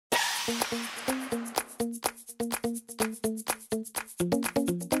Hi,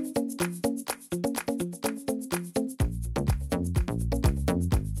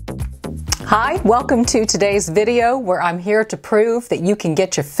 welcome to today's video where I'm here to prove that you can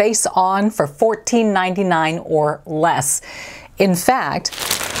get your face on for $14.99 or less. In fact,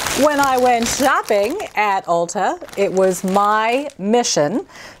 when I went shopping at Ulta, it was my mission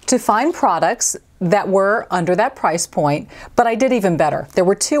to find products that were under that price point, but I did even better. There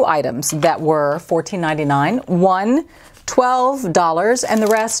were two items that were $14.99, one $12, and the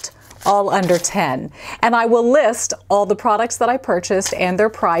rest all under 10. And I will list all the products that I purchased and their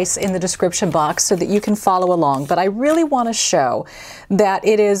price in the description box so that you can follow along. But I really want to show that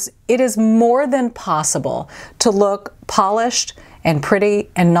it is more than possible to look polished and pretty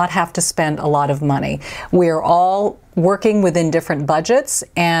and not have to spend a lot of money. We're all working within different budgets,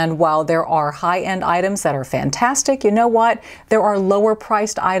 and while there are high-end items that are fantastic, you know what? There are lower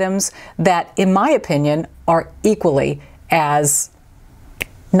priced items that, in my opinion, are equally as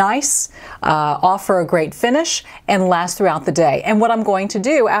nice, offer a great finish, and last throughout the day. And what I'm going to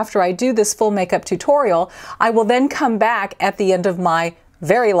do after I do this full makeup tutorial, I will then come back at the end of my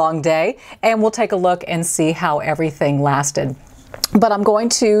very long day and we'll take a look and see how everything lasted. But I'm going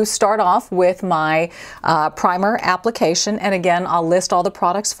to start off with my primer application, and again, I'll list all the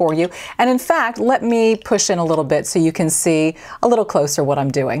products for you. And in fact, let me push in a little bit so you can see a little closer what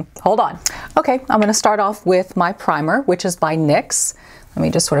I'm doing. Hold on. Okay, I'm going to start off with my primer, which is by NYX. Let me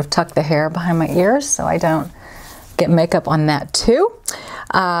just sort of tuck the hair behind my ears so I don't get makeup on that too.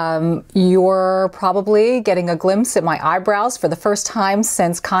 You're probably getting a glimpse at my eyebrows for the first time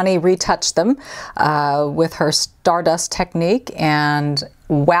since Connie retouched them with her Stardust technique, and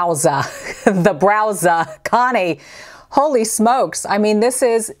wowza, the browza, Connie. Holy smokes. I mean, this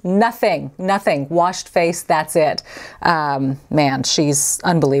is nothing, washed face, that's it. Man, she's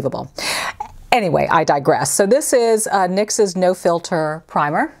unbelievable. Anyway, I digress. So this is NYX's No Filter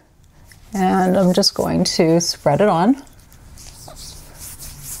Primer, and I'm just going to spread it on.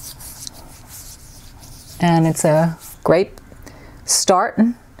 And it's a great start,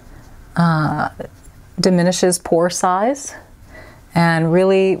 diminishes pore size, and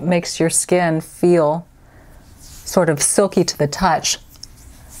really makes your skin feel sort of silky to the touch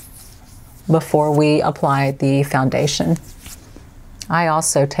before we apply the foundation. I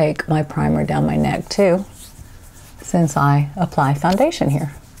also take my primer down my neck too, since I apply foundation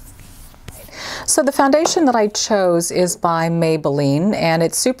here. So the foundation that I chose is by Maybelline, and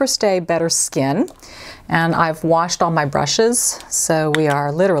it's Super Stay Better Skin. And I've washed all my brushes, so we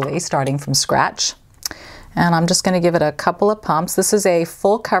are literally starting from scratch. And I'm just going to give it a couple of pumps. This is a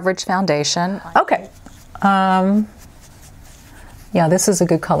full coverage foundation. Okay. Yeah, this is a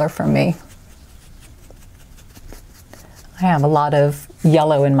good color for me. I have a lot of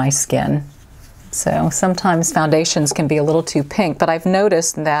yellow in my skin, so sometimes foundations can be a little too pink, but I've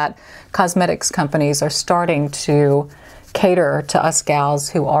noticed that cosmetics companies are starting to cater to us gals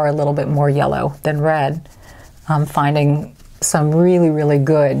who are a little bit more yellow than red. I'm finding some really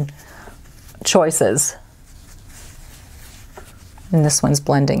good choices. And this one's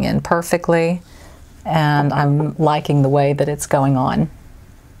blending in perfectly, and I'm liking the way that it's going on.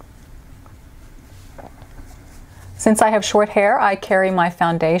 Since I have short hair, I carry my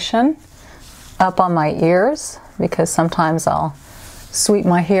foundation up on my ears because sometimes I'll sweep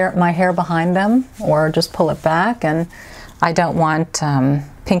my hair behind them or just pull it back, and I don't want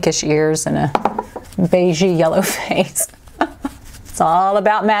pinkish ears and a beigey yellow face. It's all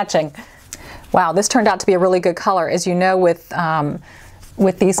about matching. Wow, this turned out to be a really good color. As you know, with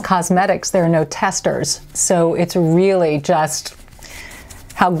these cosmetics, there are no testers, so it's really just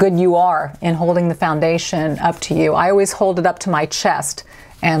how good you are in holding the foundation up to you. I always hold it up to my chest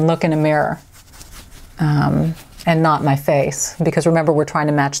and look in a mirror, and not my face, because remember, we're trying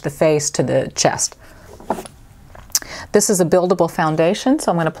to match the face to the chest. This is a buildable foundation,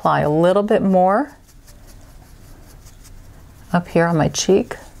 so I'm going to apply a little bit more up here on my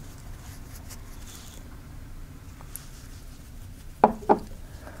cheek.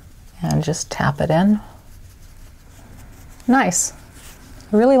 And just tap it in. Nice.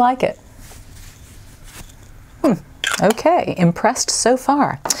 I really like it. Okay, impressed so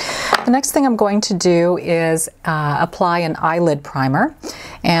far. The next thing I'm going to do is apply an eyelid primer,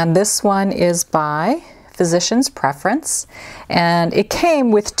 and this one is by Physician's Preference, and it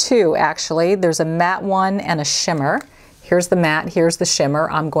came with two actually. There's a matte one and a shimmer. Here's the matte, here's the shimmer.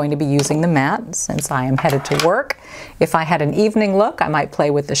 I'm going to be using the matte since I am headed to work. If I had an evening look, I might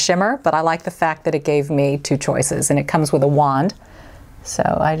play with the shimmer, but I like the fact that it gave me two choices, and it comes with a wand. So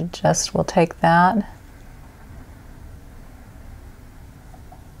I just will take that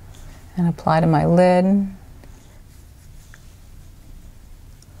and apply to my lid.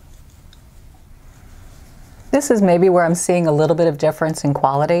 This is maybe where I'm seeing a little bit of difference in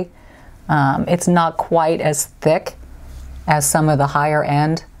quality. It's not quite as thick as some of the higher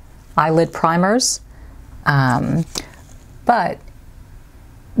end eyelid primers, but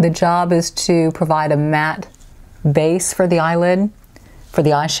the job is to provide a matte base for the eyelid, for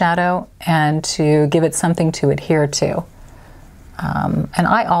the eyeshadow, and to give it something to adhere to. And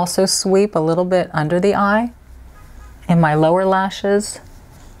I also sweep a little bit under the eye in my lower lashes,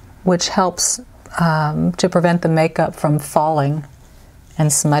 which helps to prevent the makeup from falling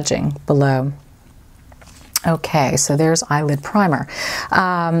and smudging below. Okay, so there's eyelid primer.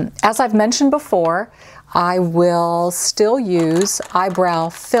 As I've mentioned before, I will still use eyebrow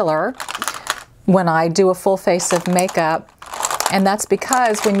filler when I do a full face of makeup. And that's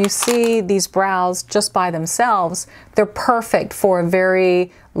because when you see these brows just by themselves, they're perfect for a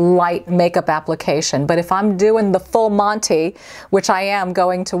very light makeup application. But if I'm doing the full Monty, which I am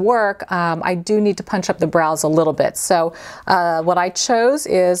going to work, I do need to punch up the brows a little bit. So what I chose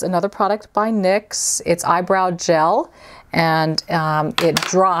is another product by NYX. It's eyebrow gel, and it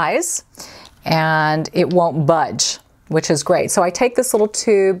dries and it won't budge, which is great. So I take this little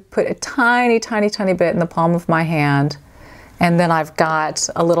tube, put a tiny, tiny, tiny bit in the palm of my hand, and then I've got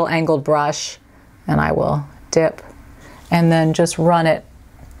a little angled brush, and I will dip and then just run it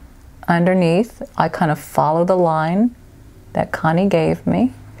underneath. I kind of follow the line that Connie gave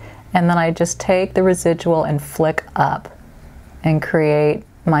me, and then I just take the residual and flick up and create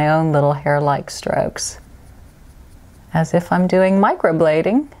my own little hair-like strokes, as if I'm doing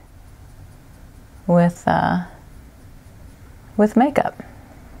microblading with makeup.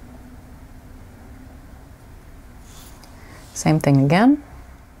 Same thing again.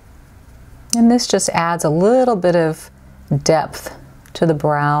 And this just adds a little bit of depth to the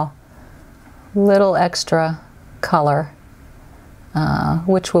brow, little extra color,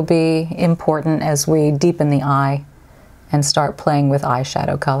 which will be important as we deepen the eye and start playing with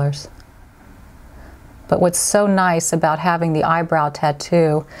eyeshadow colors. But what's so nice about having the eyebrow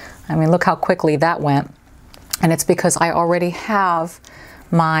tattoo, I mean, look how quickly that went. And it's because I already have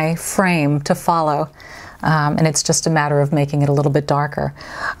my frame to follow. And it's just a matter of making it a little bit darker.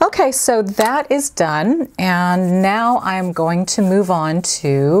 Okay, so that is done, and now I'm going to move on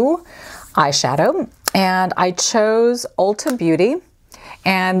to eyeshadow, and I chose Ulta Beauty,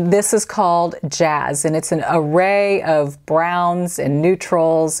 and this is called Jazz, and it's an array of browns and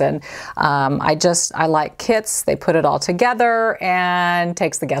neutrals, and I like kits. They put it all together and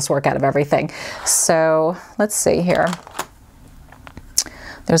takes the guesswork out of everything. So let's see here.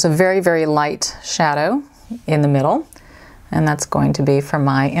 There's a very, very light shadow in the middle, and that's going to be for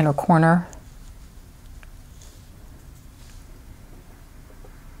my inner corner.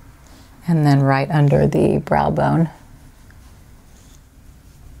 And then right under the brow bone.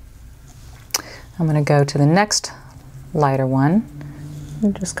 I'm going to go to the next lighter one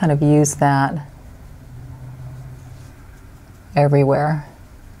and just kind of use that everywhere.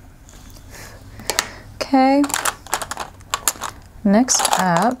 Okay, next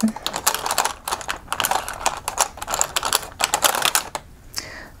up,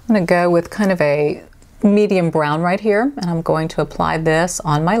 I'm going to go with kind of a medium brown right here, and I'm going to apply this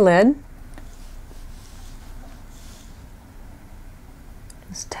on my lid.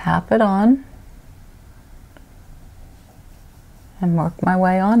 Just tap it on and work my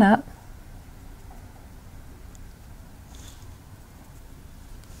way on up.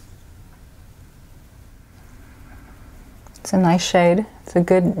 It's a nice shade. It's a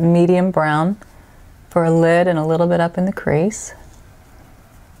good medium brown for a lid and a little bit up in the crease.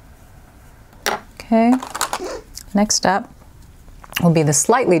 Okay, next up will be the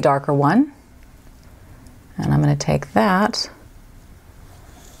slightly darker one, and I'm going to take that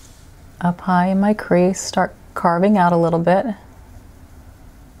up high in my crease, start carving out a little bit,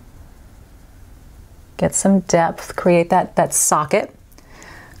 get some depth, create that socket.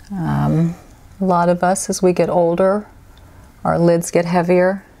 A lot of us, as we get older, our lids get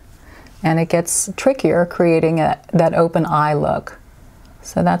heavier, and it gets trickier creating that open eye look.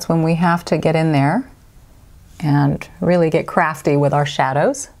 So that's when we have to get in there and really get crafty with our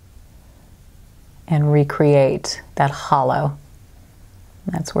shadows and recreate that hollow.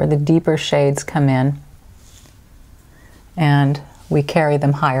 That's where the deeper shades come in, and we carry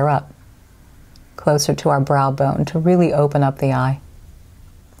them higher up, closer to our brow bone, to really open up the eye.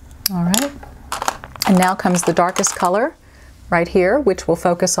 All right, and now comes the darkest color right here, which will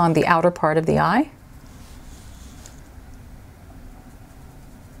focus on the outer part of the eye.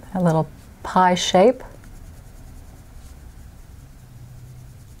 That little pie shape.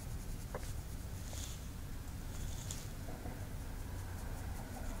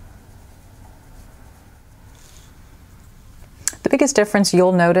 biggest difference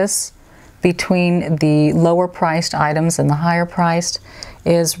you'll notice between the lower priced items and the higher priced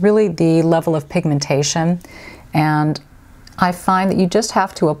is really the level of pigmentation. And I find that you just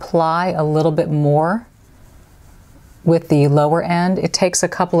have to apply a little bit more with the lower end. It takes a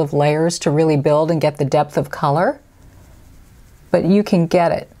couple of layers to really build and get the depth of color, but you can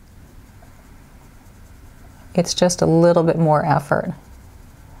get it. It's just a little bit more effort.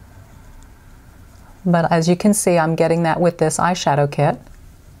 But as you can see, I'm getting that with this eyeshadow kit.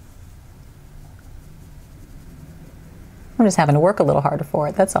 I'm just having to work a little harder for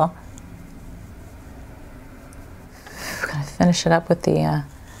it, that's all. I'm gonna finish it up with the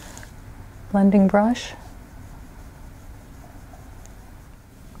blending brush.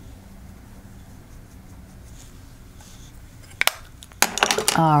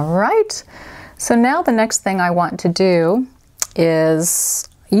 All right, so now the next thing I want to do is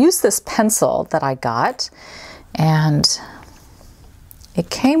use this pencil that I got, and it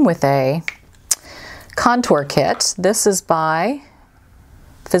came with a contour kit. This is by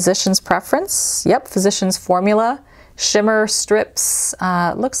Physician's Preference. Yep, Physician's Formula. Shimmer strips.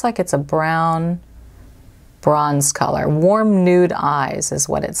 Looks like it's a brown bronze color. Warm Nude Eyes is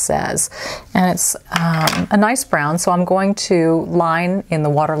what it says. And it's a nice brown, so I'm going to line in the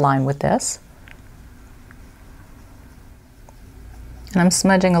waterline with this. And I'm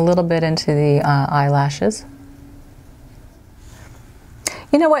smudging a little bit into the eyelashes.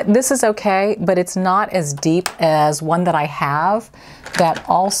 You know what, this is okay, but it's not as deep as one that I have that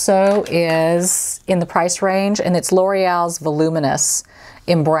also is in the price range, and it's L'Oreal's Voluminous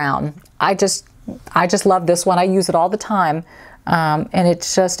in brown. I just love this one. I use it all the time, and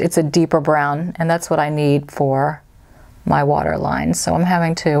it's a deeper brown, and that's what I need for my waterline. So I'm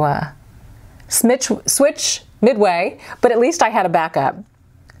having to switch midway, but at least I had a backup.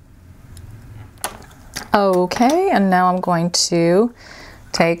 Okay, and now I'm going to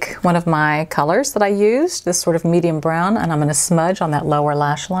take one of my colors that I used, this sort of medium brown, and I'm going to smudge on that lower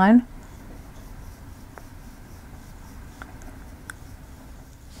lash line.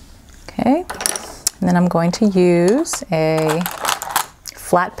 Okay, and then I'm going to use a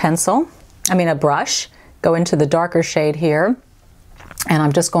flat pencil, a brush, go into the darker shade here, and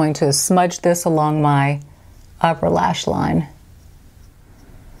I'm just going to smudge this along my upper lash line.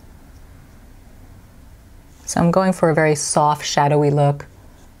 So I'm going for a very soft, shadowy look.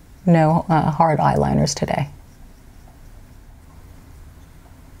 No hard eyeliners today.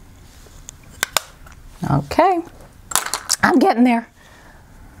 Okay, I'm getting there.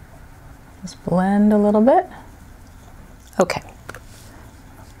 Just blend a little bit. Okay,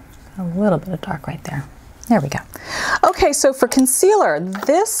 a little bit of dark right there. There we go. Okay, so for concealer,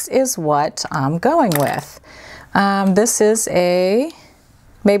 this is what I'm going with. This is a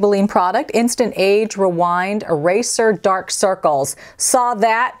Maybelline product, Instant Age Rewind Eraser Dark Circles. Saw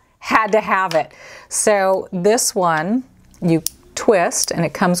that, had to have it. So this one, you twist, and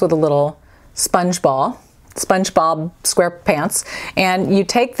it comes with a little SpongeBob SquarePants, and you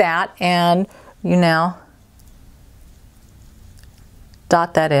take that and you now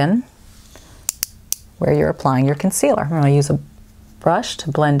dot that in where you're applying your concealer. I'm going to use a brush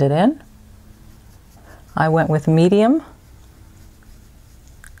to blend it in. I went with medium.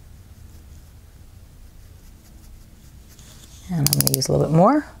 And I'm going to use a little bit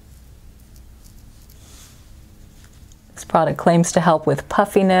more. This product claims to help with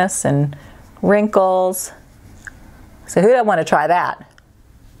puffiness and wrinkles. So who doesn't want to try that?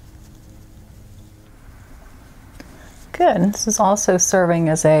 Good. This is also serving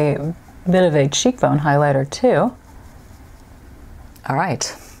as a bit of a cheekbone highlighter too. All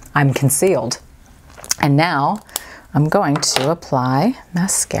right, I'm concealed. And now I'm going to apply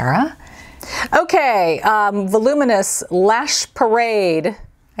mascara. Okay, Voluminous Lash Parade.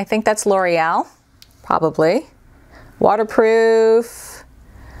 I think that's L'Oreal, probably. Waterproof.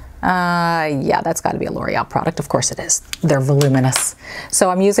 Yeah, that's got to be a L'Oreal product. Of course it is. They're voluminous.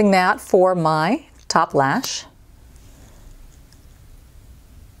 So I'm using that for my top lash.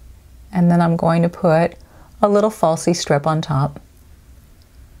 And then I'm going to put a little falsie strip on top.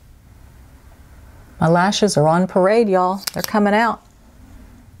 My lashes are on parade, y'all. They're coming out.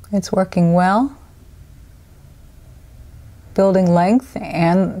 It's working well. Building length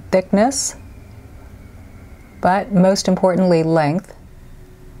and thickness, but most importantly length,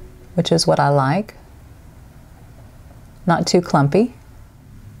 which is what I like. Not too clumpy.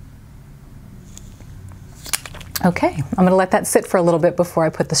 Okay, I'm going to let that sit for a little bit before I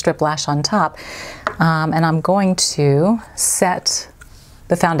put the strip lash on top. And I'm going to set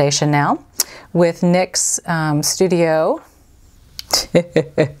the foundation now with NYX Studio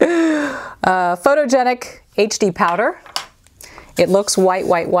Photogenic HD Powder It looks white,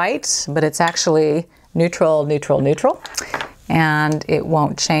 white, white, but it's actually neutral, neutral, neutral. And it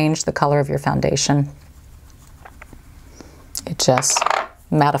won't change the color of your foundation. It just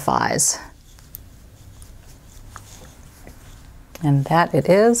mattifies. And that it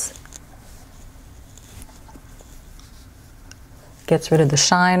is. Gets rid of the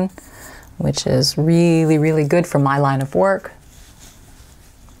shine, which is really, really good for my line of work.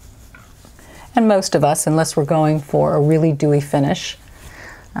 And most of us, unless we're going for a really dewy finish,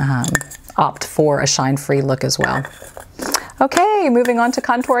 opt for a shine-free look as well. Okay, moving on to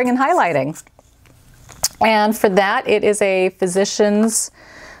contouring and highlighting. And for that, it is a physician's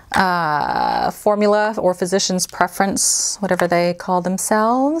formula or physician's preference, whatever they call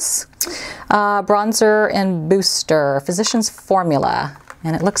themselves. Bronzer and booster, physician's formula.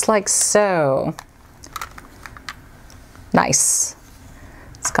 And it looks like so. Nice.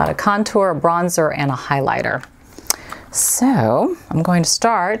 It's got a contour, a bronzer, and a highlighter. So I'm going to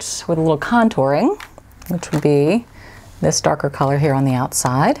start with a little contouring, which would be this darker color here on the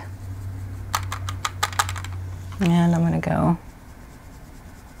outside. And I'm going to go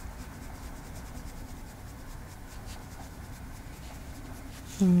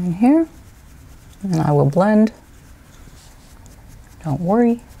in here, and I will blend. Don't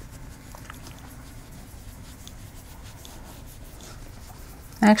worry.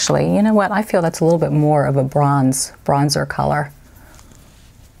 Actually, you know what? I feel that's a little bit more of a bronzer color.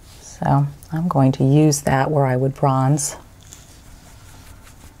 So I'm going to use that where I would bronze.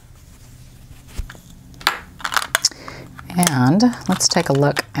 And let's take a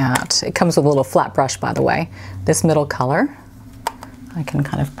look at, it comes with a little flat brush, by the way. This middle color, I can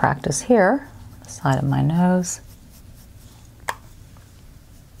kind of practice here, the side of my nose.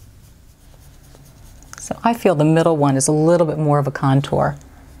 So I feel the middle one is a little bit more of a contour.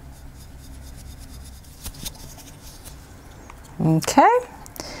 Okay,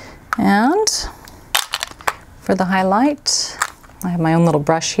 and for the highlight, I have my own little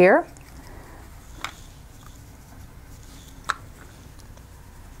brush here.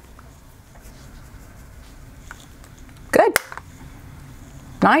 Good.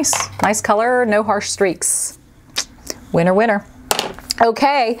 Nice. Nice color, no harsh streaks. Winner, winner.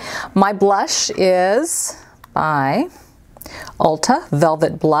 Okay, my blush is by Ulta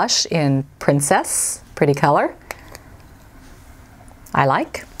Velvet Blush in Princess. Pretty color. I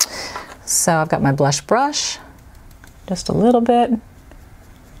like. So I've got my blush brush, just a little bit.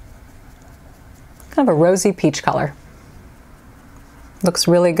 Kind of a rosy peach color. Looks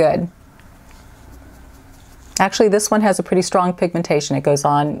really good. Actually, this one has a pretty strong pigmentation. It goes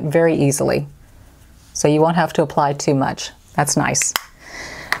on very easily. So you won't have to apply too much. That's nice.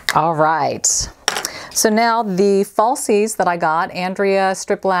 All right. So now the falsies that I got, Andrea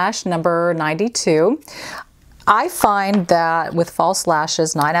Striplash number 92. I find that with false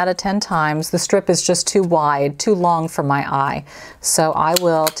lashes, 9 out of 10 times, the strip is just too wide, too long for my eye. So I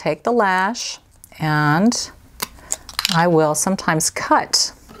will take the lash and I will sometimes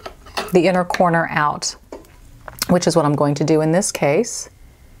cut the inner corner out, which is what I'm going to do in this case.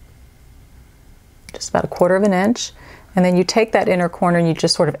 Just about 1/4 of an inch. And then you take that inner corner and you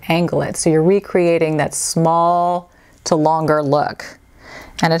just sort of angle it. So you're recreating that small to longer look.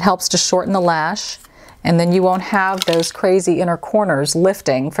 And it helps to shorten the lash. And then you won't have those crazy inner corners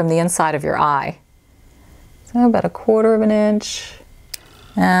lifting from the inside of your eye. So about 1/4 of an inch.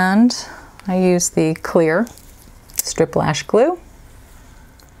 And I use the clear Striplash glue.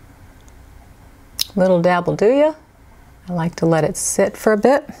 Little dab will do ya. I like to let it sit for a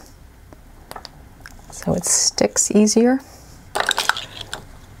bit so it sticks easier.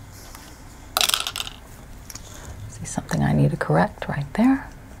 See something I need to correct right there.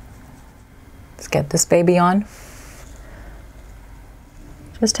 Let's get this baby on.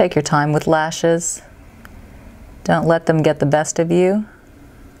 Just take your time with lashes. Don't let them get the best of you.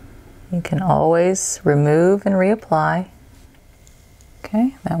 You can always remove and reapply.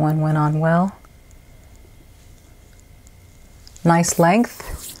 Okay, that one went on well. Nice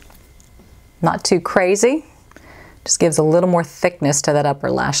length, not too crazy. Just gives a little more thickness to that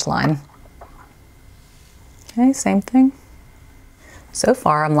upper lash line. Okay, same thing. So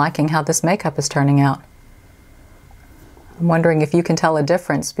far, I'm liking how this makeup is turning out. I'm wondering if you can tell a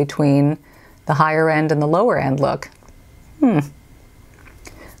difference between the higher end and the lower end look.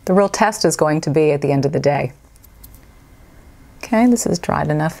 The real test is going to be at the end of the day. Okay, this is dried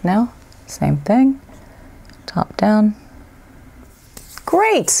enough now. Same thing, top down.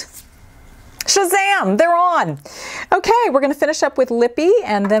 Great! Shazam! They're on! Okay, we're going to finish up with Lippy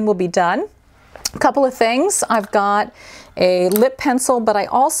and then we'll be done. A couple of things. I've got a lip pencil, but I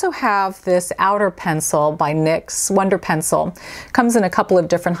also have this outer pencil by NYX, Wonder Pencil. Comes in a couple of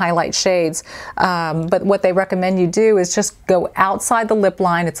different highlight shades, but what they recommend you do is just go outside the lip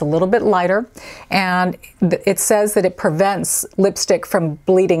line. It's a little bit lighter, and it says that it prevents lipstick from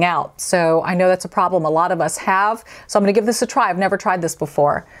bleeding out. So I know that's a problem a lot of us have, so I'm going to give this a try. I've never tried this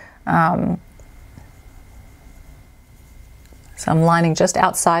before. So I'm lining just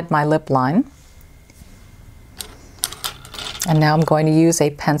outside my lip line. And now I'm going to use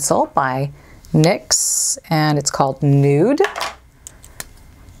a pencil by NYX, and it's called Nude.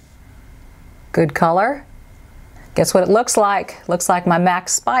 Good color. Guess what it looks like? Looks like my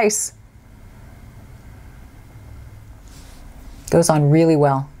Max Spice. Goes on really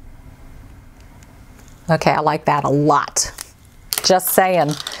well. Okay, I like that a lot. Just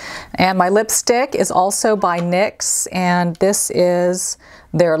saying. And my lipstick is also by NYX, and this is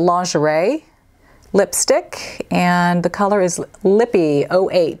their Lingerie lipstick, and the color is Lippy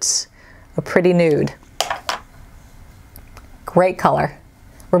 08, a pretty nude. Great color.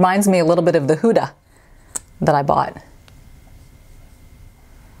 Reminds me a little bit of the Huda that I bought.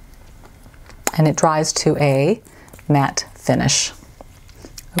 And it dries to a matte finish.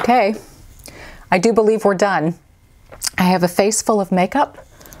 Okay, I do believe we're done. I have a face full of makeup.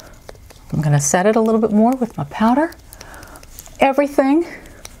 I'm gonna set it a little bit more with my powder. Everything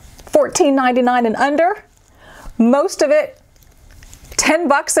 $14.99 and under, most of it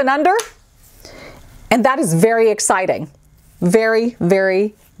 $10 and under, and that is very exciting. Very,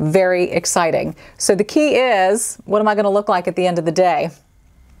 very, very exciting. So the key is, what am I going to look like at the end of the day?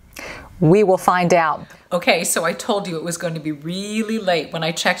 We will find out. Okay, so I told you it was going to be really late when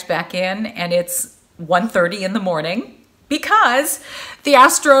I checked back in, and it's 1:30 in the morning because the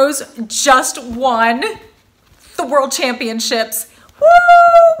Astros just won the World Championships. Woo!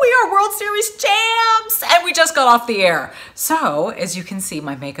 We are World Series champs, and we just got off the air. So, as you can see,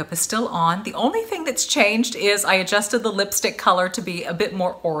 my makeup is still on. The only thing that's changed is I adjusted the lipstick color to be a bit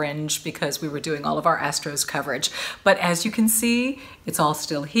more orange because we were doing all of our Astros coverage. But as you can see, it's all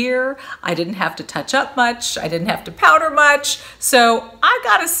still here. I didn't have to touch up much. I didn't have to powder much. So, I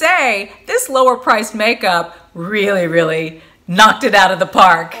gotta say, this lower priced makeup really, really knocked it out of the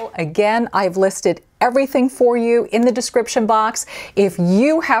park. Again, I've listed everything for you in the description box. If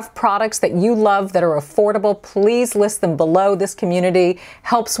you have products that you love that are affordable, please list them below. This community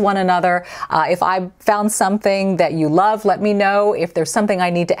helps one another. If I found something that you love, let me know. If there's something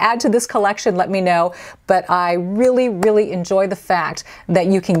I need to add to this collection, let me know. But I really, really enjoy the fact that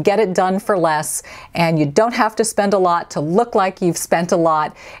you can get it done for less, and you don't have to spend a lot to look like you've spent a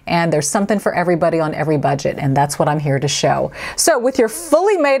lot, and there's something for everybody on every budget, and that's what I'm here to show. So with your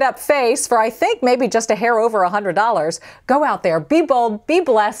fully made up face for, I think, maybe just a hair over $100, go out there, be bold, be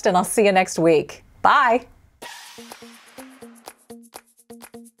blessed, and I'll see you next week. Bye.